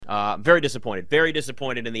Very disappointed. Very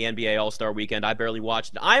disappointed in the NBA All-Star Weekend. I barely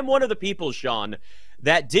watched it. I'm one of the people, Sean,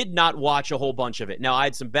 that did not watch a whole bunch of it. Now, I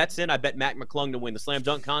had some bets in. I bet Mac McClung to win the slam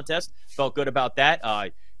dunk contest. Felt good about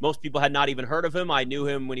that. Most people had not even heard of him. I knew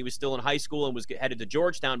him when he was still in high school and was headed to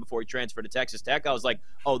Georgetown before he transferred to Texas Tech. I was like,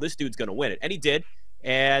 oh, this dude's going to win it. And he did.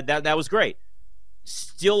 And that was great.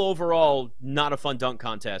 Still overall, not a fun dunk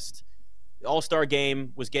contest. The All-Star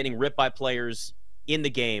game was getting ripped by players in the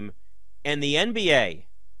game. And the NBA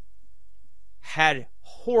had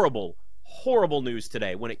horrible, horrible news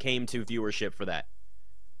today when it came to viewership for that.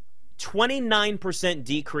 29%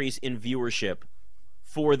 decrease in viewership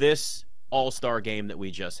for this All-Star game that we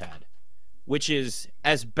just had, which is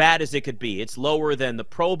as bad as it could be. It's lower than the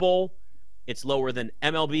Pro Bowl. It's lower than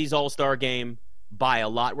MLB's All-Star game by a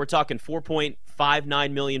lot. We're talking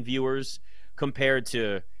 4.59 million viewers compared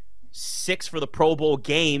to 6 for the Pro Bowl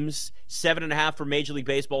games, 7.5 for Major League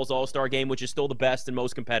Baseball's All-Star game, which is still the best and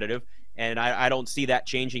most competitive, and I don't see that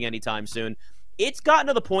changing anytime soon. It's gotten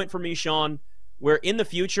to the point for me, Sean, where in the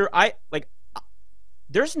future,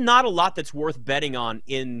 there's not a lot that's worth betting on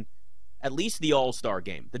in at least the All-Star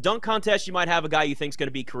game. The dunk contest, you might have a guy you think is going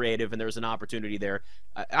to be creative, and there's an opportunity there.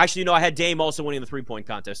 Actually, I had Dame also winning the three-point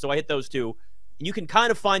contest, so I hit those two. And you can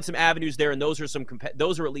kind of find some avenues there, and those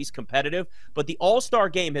are at least competitive. But the All-Star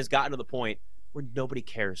game has gotten to the point where nobody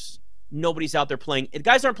cares. Nobody's out there playing.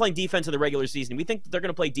 Guys aren't playing defense in the regular season. We think that they're going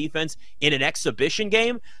to play defense in an exhibition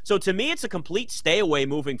game. So to me, it's a complete stay away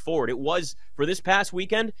moving forward. It was for this past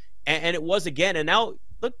weekend, and it was again. And now,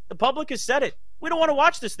 look, the public has said it. We don't want to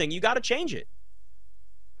watch this thing. You got to change it.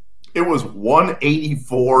 It was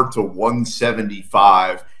 184 to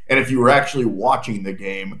 175. And if you were actually watching the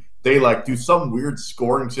game, they do some weird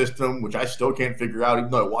scoring system, which I still can't figure out,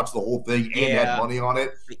 even though I watched the whole thing and had money on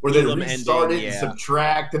it, where they restart it and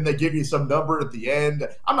subtract, and they give you some number at the end.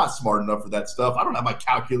 I'm not smart enough for that stuff. I don't have my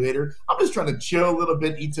calculator. I'm just trying to chill a little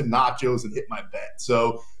bit, eat some nachos, and hit my bet.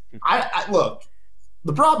 So, I look,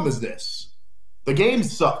 the problem is this. The game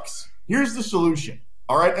sucks. Here's the solution.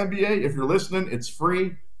 All right, NBA, if you're listening, it's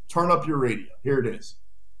free. Turn up your radio. Here it is.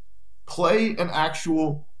 Play an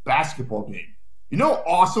actual basketball game. You know how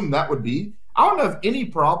awesome that would be? I don't have any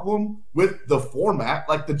problem with the format,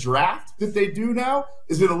 like the draft that they do now.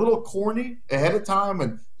 Is it a little corny ahead of time?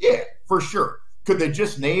 And yeah, for sure. Could they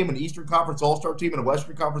just name an Eastern Conference All-Star team and a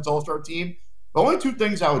Western Conference All-Star team? The only two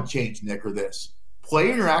things I would change, Nick, are this.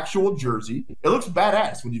 Play in your actual jersey. It looks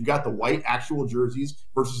badass when you've got the white actual jerseys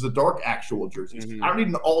versus the dark actual jerseys. I don't need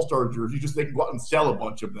an All-Star jersey, just they can go out and sell a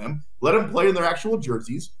bunch of them. Let them play in their actual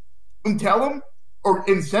jerseys and tell them or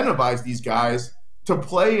incentivize these guys to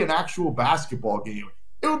play an actual basketball game.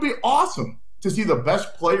 It would be awesome to see the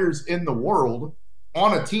best players in the world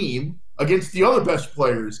on a team against the other best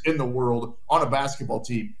players in the world on a basketball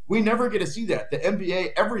team. We never get to see that. The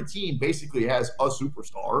NBA, every team basically has a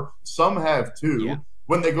superstar. Some have two. Yeah.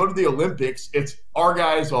 When they go to the Olympics, it's our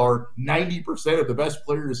guys are 90% of the best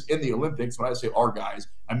players in the Olympics. When I say our guys,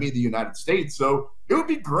 I mean the United States. So it would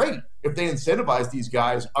be great if they incentivize these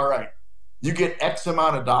guys. All right, you get X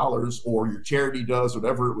amount of dollars, or your charity does,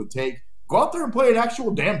 whatever it would take. Go out there and play an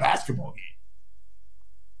actual damn basketball game.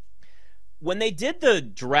 When they did the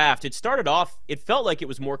draft, it started off, it felt like it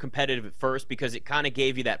was more competitive at first because it kind of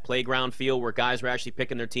gave you that playground feel where guys were actually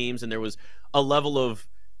picking their teams, and there was a level of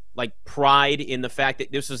pride in the fact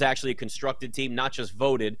that this was actually a constructed team, not just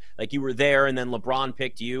voted. Like you were there and then LeBron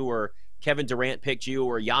picked you, or Kevin Durant picked you,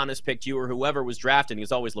 or Giannis picked you, or whoever was drafted. It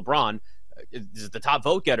was always LeBron. This is the top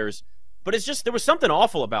vote getters. But it's just, there was something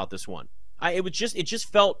awful about this one. It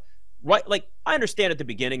just felt right. Like, I understand at the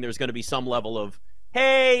beginning there's going to be some level of,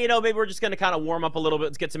 hey, maybe we're just going to kind of warm up a little bit.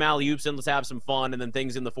 Let's get some alley-oops and let's have some fun. And then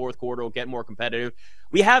things in the fourth quarter will get more competitive.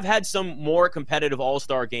 We have had some more competitive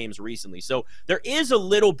all-star games recently. So there is a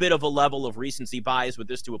little bit of a level of recency bias with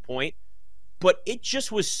this to a point. But it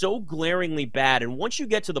just was so glaringly bad. And once you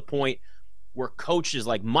get to the point where coaches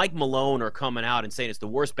like Mike Malone are coming out and saying it's the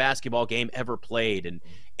worst basketball game ever played, and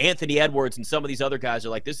Anthony Edwards and some of these other guys are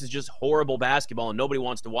like, this is just horrible basketball and nobody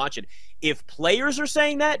wants to watch it. If players are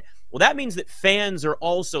saying that, well, that means that fans are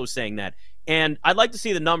also saying that. And I'd like to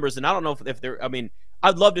see the numbers, and I don't know if they're,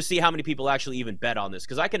 I'd love to see how many people actually even bet on this,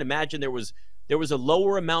 because I can imagine there was a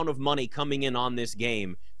lower amount of money coming in on this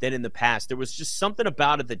game than in the past. There was just something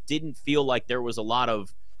about it that didn't feel like there was a lot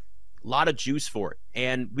of juice for it.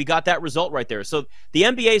 And we got that result right there. So the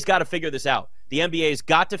NBA's got to figure this out. The NBA's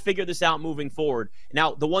got to figure this out moving forward.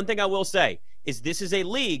 Now, the one thing I will say is this is a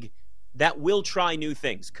league that will try new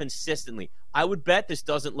things consistently. I would bet this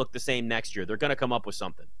doesn't look the same next year. They're going to come up with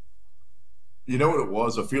something. You know what it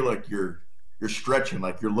was? I feel like you're you're stretching,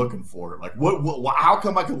 like you're looking for it. Like what how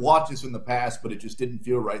come I could watch this in the past, but it just didn't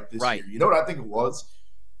feel right this year? You know what I think it was?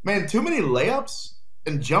 Man, too many layups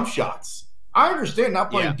and jump shots. I understand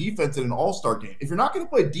not playing defense in an all-star game. If you're not going to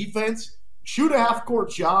play defense, shoot a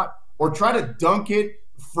half-court shot or try to dunk it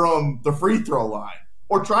from the free throw line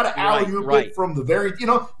or try to alley-oop it from the very,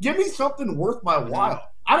 give me something worth my while.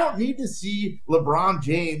 I don't need to see LeBron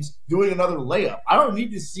James doing another layup. I don't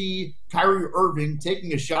need to see Kyrie Irving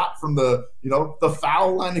taking a shot from the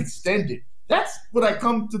foul line extended. That's what I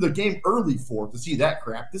come to the game early for, to see that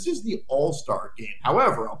crap. This is the all-star game.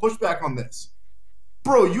 However, I'll push back on this.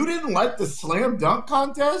 Bro, you didn't like the slam dunk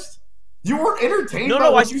contest? You were entertained by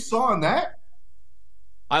what you saw in that?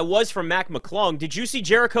 I was from Mac McClung. Did you see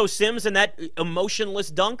Jericho Sims in that emotionless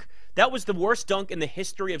dunk? That was the worst dunk in the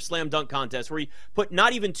history of slam dunk contests, where he put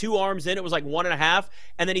not even 2 arms in. It was like 1.5,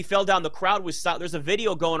 and then he fell down. The crowd was – there's a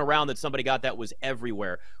video going around that somebody got that was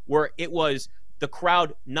everywhere, where it was the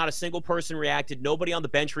crowd, not a single person reacted. Nobody on the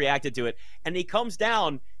bench reacted to it. And he comes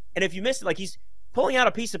down, and if you missed it, like he's pulling out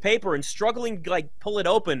a piece of paper and struggling to like pull it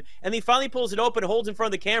open, and he finally pulls it open and holds in front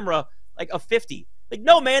of the camera like a 50. Like,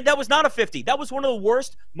 no, man, that was not a 50. That was one of the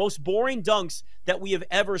worst, most boring dunks that we have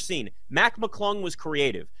ever seen. Mac McClung was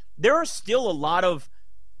creative. There are still a lot of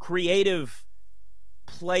creative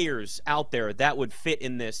players out there that would fit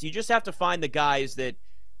in this. You just have to find the guys that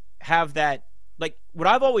have that. Like, what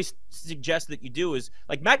I've always suggested that you do is,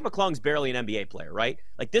 like, Mac McClung's barely an NBA player, right?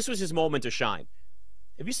 Like, this was his moment to shine.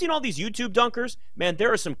 Have you seen all these YouTube dunkers? Man,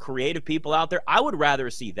 there are some creative people out there. I would rather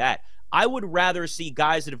see that. I would rather see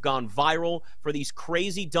guys that have gone viral for these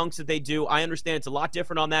crazy dunks that they do. I understand it's a lot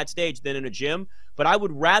different on that stage than in a gym, but I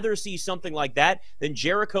would rather see something like that than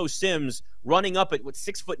Jericho Sims running up at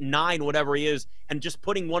 6'9", whatever he is, and just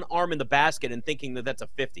putting one arm in the basket and thinking that that's a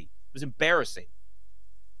 50. It was embarrassing.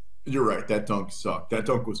 You're right. That dunk sucked. That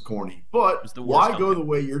dunk was corny. But why go the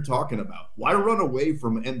way you're talking about? Why run away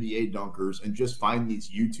from NBA dunkers and just find these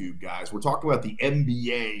YouTube guys? We're talking about the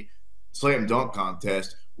NBA slam dunk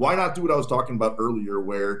contest. Why not do what I was talking about earlier,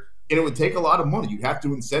 where it would take a lot of money. You'd have to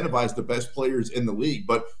incentivize the best players in the league,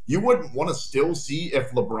 but you wouldn't want to still see if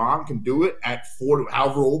LeBron can do it at 40,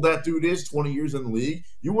 however old that dude is, 20 years in the league.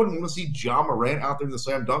 You wouldn't want to see Ja Morant out there in the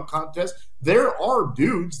slam dunk contest. There are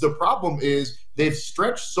dudes. The problem is they've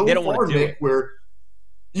stretched so far, Nick, where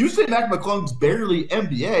you say Mac McClung's barely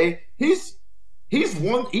NBA. He's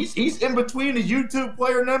in between a YouTube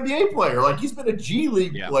player and an NBA player. Like, he's been a G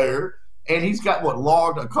League player. And he's got,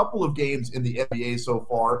 logged a couple of games in the NBA so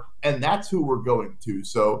far, and that's who we're going to.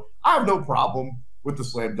 So I have no problem with the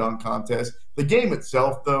slam dunk contest. The game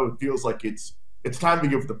itself, though, it feels like it's time to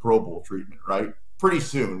give the Pro Bowl treatment, right? Pretty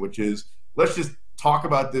soon, which is, let's just talk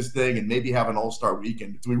about this thing and maybe have an all-star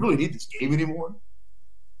weekend. Do we really need this game anymore?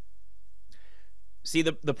 See,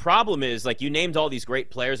 the problem is, like, you named all these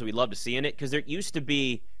great players that we'd love to see in it, because there used to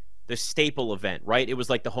be the staple event, right? It was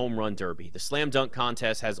like the home run derby. The slam dunk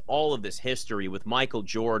contest has all of this history with Michael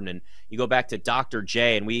Jordan, and you go back to Dr.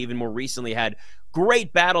 J, and we even more recently had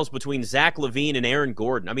great battles between Zach LaVine and Aaron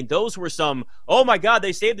Gordon. I mean, those were some, oh my God,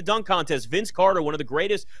 they saved the dunk contest. Vince Carter, one of the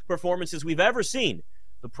greatest performances we've ever seen.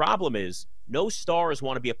 The problem is, no stars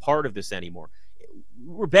want to be a part of this anymore.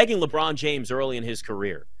 We're begging LeBron James early in his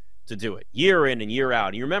career to do it, year in and year out.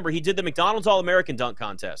 And you remember, he did the McDonald's All-American dunk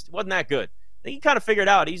contest. It wasn't that good. I think he kind of figured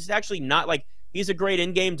out he's actually not like he's a great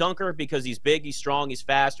in-game dunker because he's big, he's strong, he's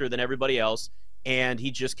faster than everybody else, and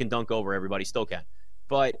he just can dunk over everybody, still can.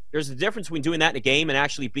 But there's a difference between doing that in a game and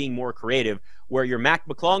actually being more creative, where you're Mac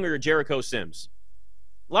McClung or you're Jericho Sims.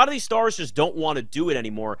 A lot of these stars just don't want to do it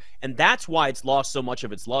anymore, and that's why it's lost so much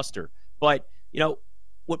of its luster. But,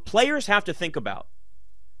 what players have to think about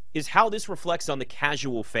is how this reflects on the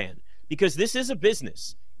casual fan, because this is a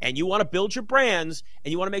business. And you want to build your brands,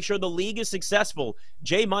 and you want to make sure the league is successful.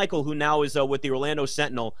 Jay Michael, who now is with the Orlando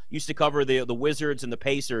Sentinel, used to cover the Wizards and the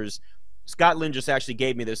Pacers. Scott Lynn just actually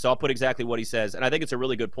gave me this, so I'll put exactly what he says, and I think it's a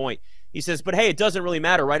really good point. He says, but hey, it doesn't really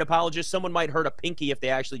matter, right, apologist? Someone might hurt a pinky if they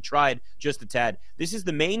actually tried just a tad. This is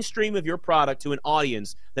the mainstream of your product to an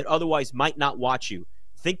audience that otherwise might not watch you.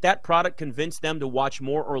 Think that product convinced them to watch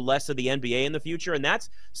more or less of the NBA in the future, and that's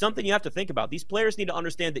something you have to think about. These players need to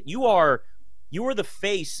understand that you are the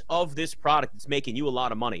face of this product that's making you a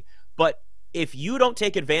lot of money. But if you don't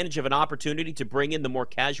take advantage of an opportunity to bring in the more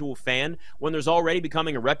casual fan when there's already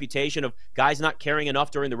becoming a reputation of guys not caring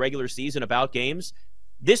enough during the regular season about games,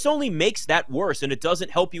 this only makes that worse, and it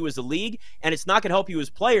doesn't help you as a league, and it's not going to help you as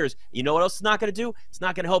players. You know what else it's not going to do? It's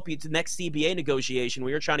not going to help you to the next CBA negotiation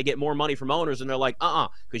where you're trying to get more money from owners, and they're like,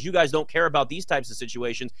 because you guys don't care about these types of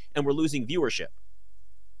situations, and we're losing viewership.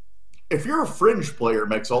 if you're a fringe player, it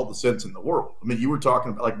makes all the sense in the world. I mean, you were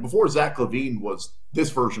talking about, like, before Zach LaVine was this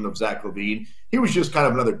version of Zach LaVine, he was just kind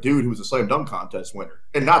of another dude who was a slam dunk contest winner.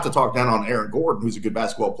 And not to talk down on Aaron Gordon, who's a good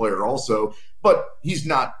basketball player also, but he's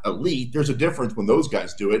not elite. There's a difference when those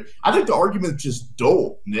guys do it. I think the argument's just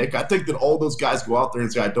dull, Nick. I think that all those guys go out there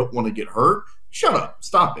and say, I don't want to get hurt. Shut up.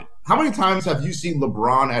 Stop it. How many times have you seen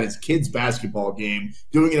LeBron at his kid's basketball game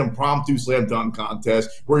doing an impromptu slam dunk contest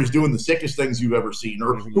where he's doing the sickest things you've ever seen,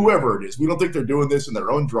 or whoever it is? We don't think they're doing this in their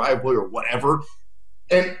own driveway or whatever.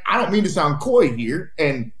 And I don't mean to sound coy here,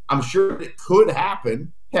 and I'm sure it could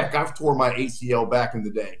happen. Heck, I've tore my ACL back in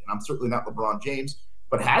the day, and I'm certainly not LeBron James,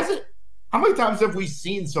 but has it? How many times have we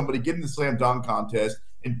seen somebody get in the slam dunk contest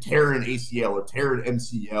and tear an ACL or tear an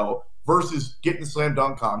MCL versus get in the slam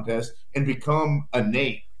dunk contest and become a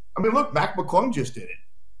name? I mean, look, Mac McClung just did it.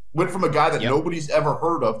 Went from a guy that nobody's ever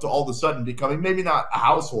heard of to all of a sudden becoming maybe not a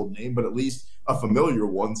household name, but at least a familiar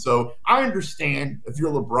one. So I understand if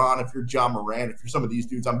you're LeBron, if you're John Moran, if you're some of these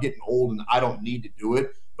dudes, I'm getting old and I don't need to do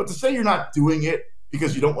it. But to say you're not doing it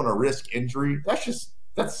because you don't want to risk injury,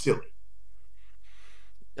 that's silly.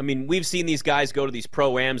 I mean, we've seen these guys go to these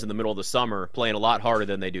pro-ams in the middle of the summer playing a lot harder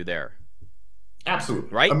than they do there. Absolutely.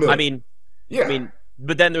 Right? I mean,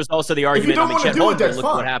 but then there's also the argument, Chet Holmgren, look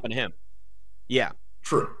what happened to him. Yeah.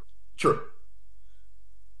 True.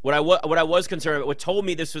 What I was concerned about, what told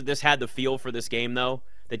me this had the feel for this game, though,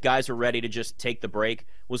 that guys were ready to just take the break,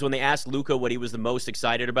 was when they asked Luka what he was the most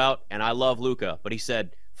excited about, and I love Luka, but he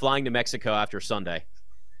said flying to Mexico after Sunday.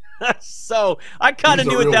 So I kind of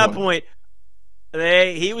knew at that point,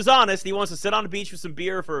 he was honest. He wants to sit on the beach with some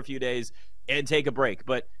beer for a few days and take a break.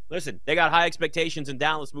 But listen, they got high expectations in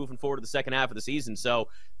Dallas moving forward to the second half of the season, so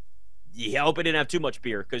you hope it didn't have too much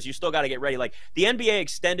beer because you still got to get ready. Like, the NBA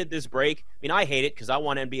extended this break. I mean, I hate it because I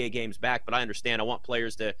want NBA games back, but I understand. I want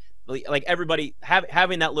players to, like, everybody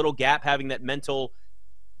having that little gap, having that mental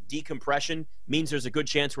decompression means there's a good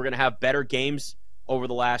chance we're going to have better games over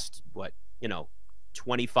the last,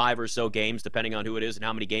 25 or so games, depending on who it is and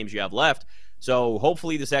how many games you have left. So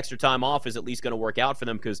hopefully this extra time off is at least going to work out for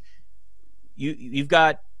them, because you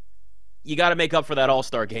got to make up for that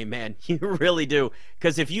All-Star game, man. You really do.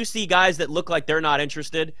 Because if you see guys that look like they're not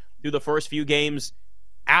interested through the first few games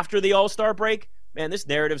after the All-Star break, man, this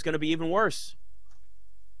narrative's going to be even worse.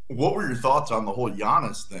 What were your thoughts on the whole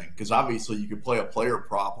Giannis thing? Because obviously you could play a player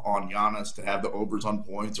prop on Giannis to have the overs on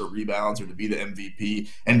points or rebounds or to be the MVP.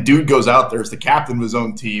 And dude goes out there as the captain of his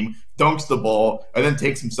own team, dunks the ball, and then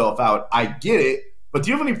takes himself out. I get it. But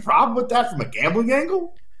do you have any problem with that from a gambling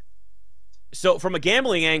angle? So from a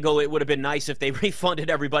gambling angle, it would have been nice if they refunded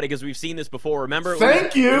everybody, because we've seen this before. Remember?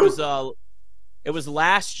 Thank you. It was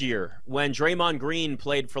last year when Draymond Green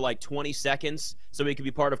played for like 20 seconds so he could be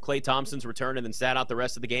part of Klay Thompson's return and then sat out the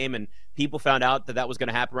rest of the game, and people found out that was going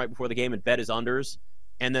to happen right before the game and bet his unders.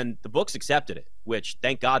 And then the books accepted it, which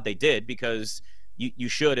thank God they did, because you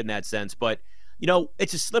should in that sense. But,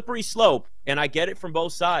 it's a slippery slope, and I get it from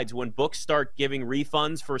both sides. When books start giving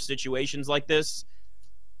refunds for situations like this,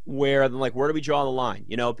 where do we draw the line?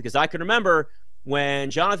 Because I can remember when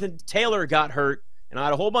Jonathan Taylor got hurt, and I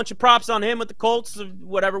had a whole bunch of props on him with the Colts,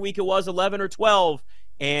 whatever week it was, 11 or 12,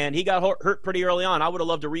 and he got hurt pretty early on. I would have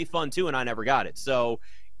loved a refund too, and I never got it. So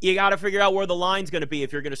you got to figure out where the line's going to be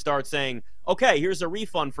if you're going to start saying, okay, here's a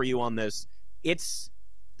refund for you on this. It's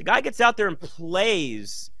the guy gets out there and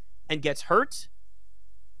plays and gets hurt.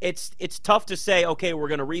 It's tough to say, okay, we're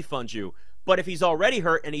going to refund you. But if he's already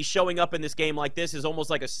hurt and he's showing up in this game like this is almost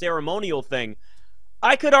like a ceremonial thing,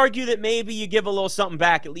 I could argue that maybe you give a little something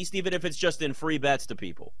back, at least even if it's just in free bets to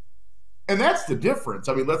people. And that's the difference.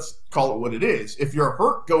 I mean, let's call it what it is. If you're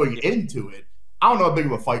hurt going into it, I don't know how big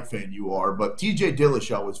of a fight fan you are, but TJ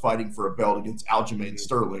Dillashaw was fighting for a belt against Aljamain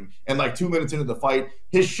Sterling, and like 2 minutes into the fight,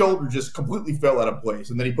 his shoulder just completely fell out of place,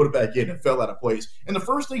 and then he put it back in and fell out of place. And the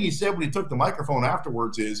first thing he said when he took the microphone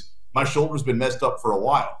afterwards is, my shoulder's been messed up for a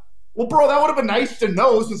while. Well, bro, that would have been nice to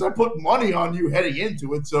know since I put money on you heading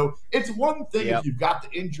into it. So it's one thing if you've got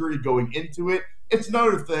the injury going into it. It's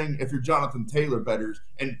another thing if you're Jonathan Taylor bettors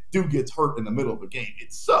and dude gets hurt in the middle of a game.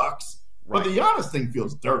 It sucks. Right. But the Giannis thing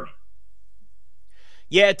feels dirty.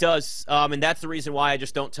 Yeah, it does. And that's the reason why I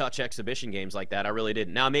just don't touch exhibition games like that. I really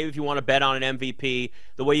didn't. Now, maybe if you want to bet on an MVP,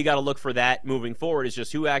 the way you got to look for that moving forward is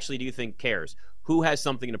just who actually do you think cares? Who has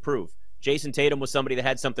something to prove? Jason Tatum was somebody that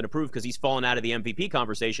had something to prove because he's fallen out of the MVP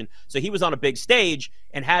conversation. So he was on a big stage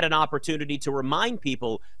and had an opportunity to remind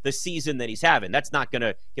people the season that he's having. That's not going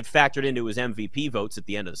to get factored into his MVP votes at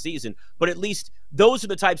the end of the season. But at least those are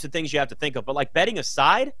the types of things you have to think of. But like betting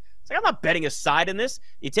aside, it's like I'm not betting aside in this.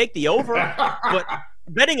 You take the over, but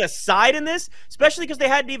betting aside in this, especially because they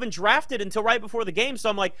hadn't even drafted until right before the game. So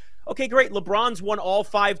I'm like, okay, great. LeBron's won all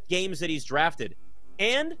 5 games that he's drafted.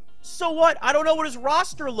 And so what? I don't know what his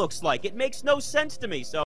roster looks like. It makes no sense to me. So